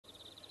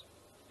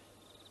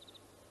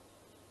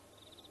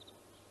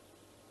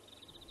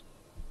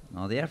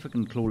Now, the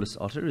African clawless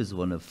otter is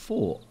one of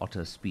 4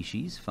 otter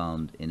species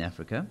found in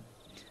Africa,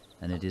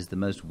 and it is the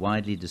most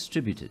widely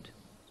distributed.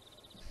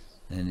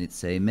 And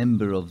it's a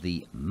member of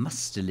the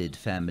mustelid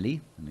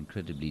family, an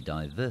incredibly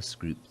diverse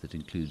group that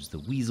includes the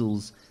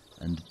weasels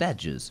and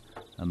badgers,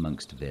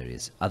 amongst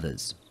various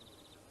others.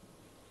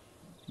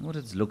 What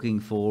it's looking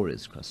for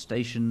is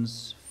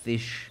crustaceans,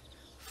 fish,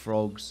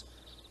 frogs,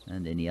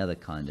 and any other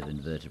kind of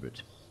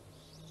invertebrate.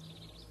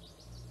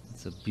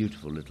 It's a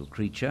beautiful little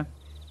creature,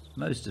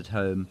 most at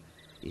home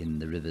in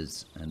the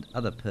rivers and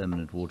other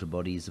permanent water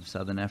bodies of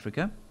southern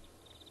Africa.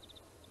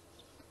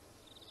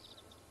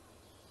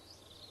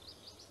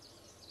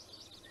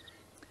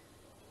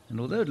 And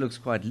although it looks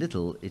quite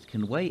little, it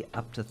can weigh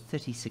up to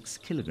 36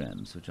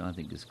 kilograms, which I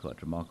think is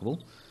quite remarkable.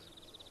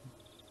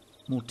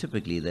 More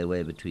typically, they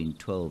weigh between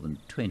 12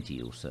 and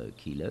 20 or so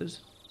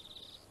kilos.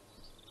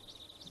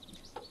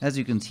 As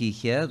you can see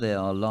here, they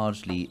are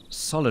largely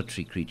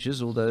solitary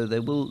creatures, although they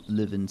will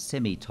live in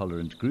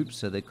semi-tolerant groups,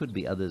 so there could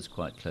be others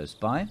quite close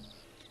by.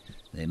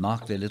 They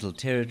mark their little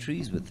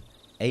territories with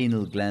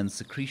anal gland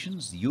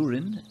secretions,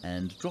 urine,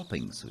 and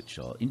droppings, which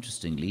are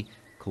interestingly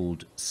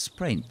called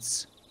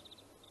spraints.